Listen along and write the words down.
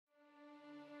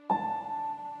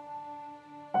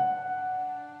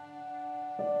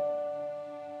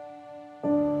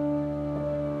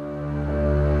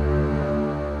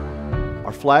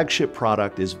flagship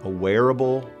product is a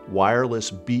wearable, wireless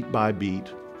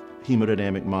beat-by-beat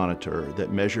hemodynamic monitor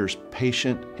that measures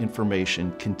patient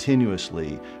information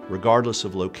continuously, regardless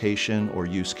of location or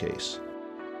use case.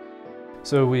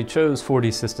 So we chose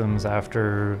 4D Systems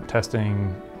after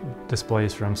testing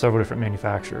displays from several different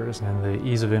manufacturers, and the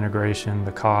ease of integration,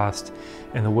 the cost,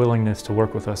 and the willingness to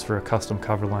work with us for a custom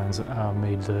cover lens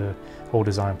made the whole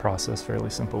design process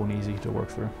fairly simple and easy to work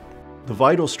through. The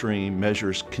VitalStream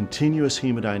measures continuous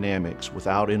hemodynamics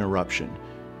without interruption,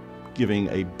 giving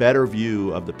a better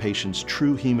view of the patient's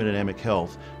true hemodynamic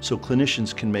health so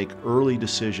clinicians can make early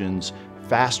decisions,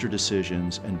 faster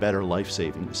decisions, and better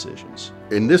life-saving decisions.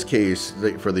 In this case,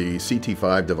 for the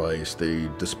CT5 device, the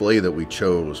display that we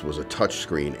chose was a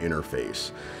touchscreen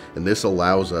interface. And this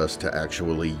allows us to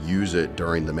actually use it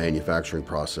during the manufacturing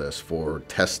process for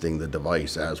testing the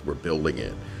device as we're building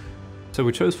it. So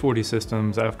we chose 4D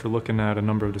Systems after looking at a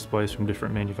number of displays from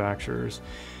different manufacturers,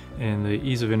 and the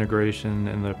ease of integration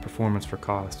and the performance for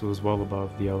cost was well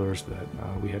above the others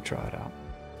that we had tried out.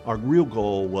 Our real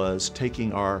goal was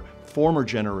taking our former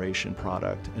generation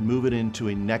product and move it into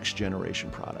a next generation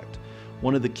product.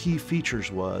 One of the key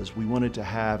features was we wanted to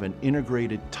have an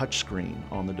integrated touchscreen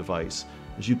on the device,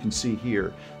 as you can see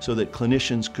here, so that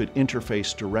clinicians could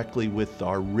interface directly with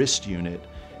our wrist unit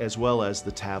as well as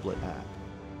the tablet app.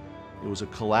 It was a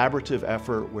collaborative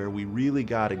effort where we really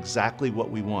got exactly what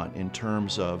we want in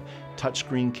terms of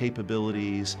touchscreen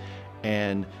capabilities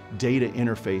and data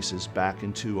interfaces back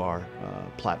into our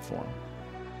platform.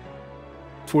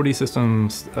 4D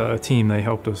Systems team, they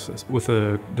helped us with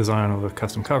the design of a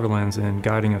custom cover lens and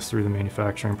guiding us through the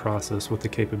manufacturing process, what the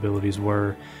capabilities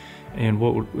were, and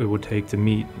what it would take to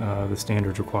meet the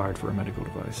standards required for a medical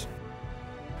device.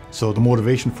 So the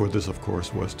motivation for this, of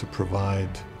course, was to provide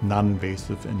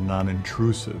non-invasive and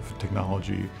non-intrusive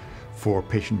technology for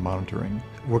patient monitoring.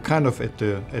 We're kind of at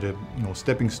a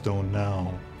stepping stone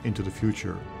now into the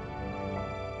future.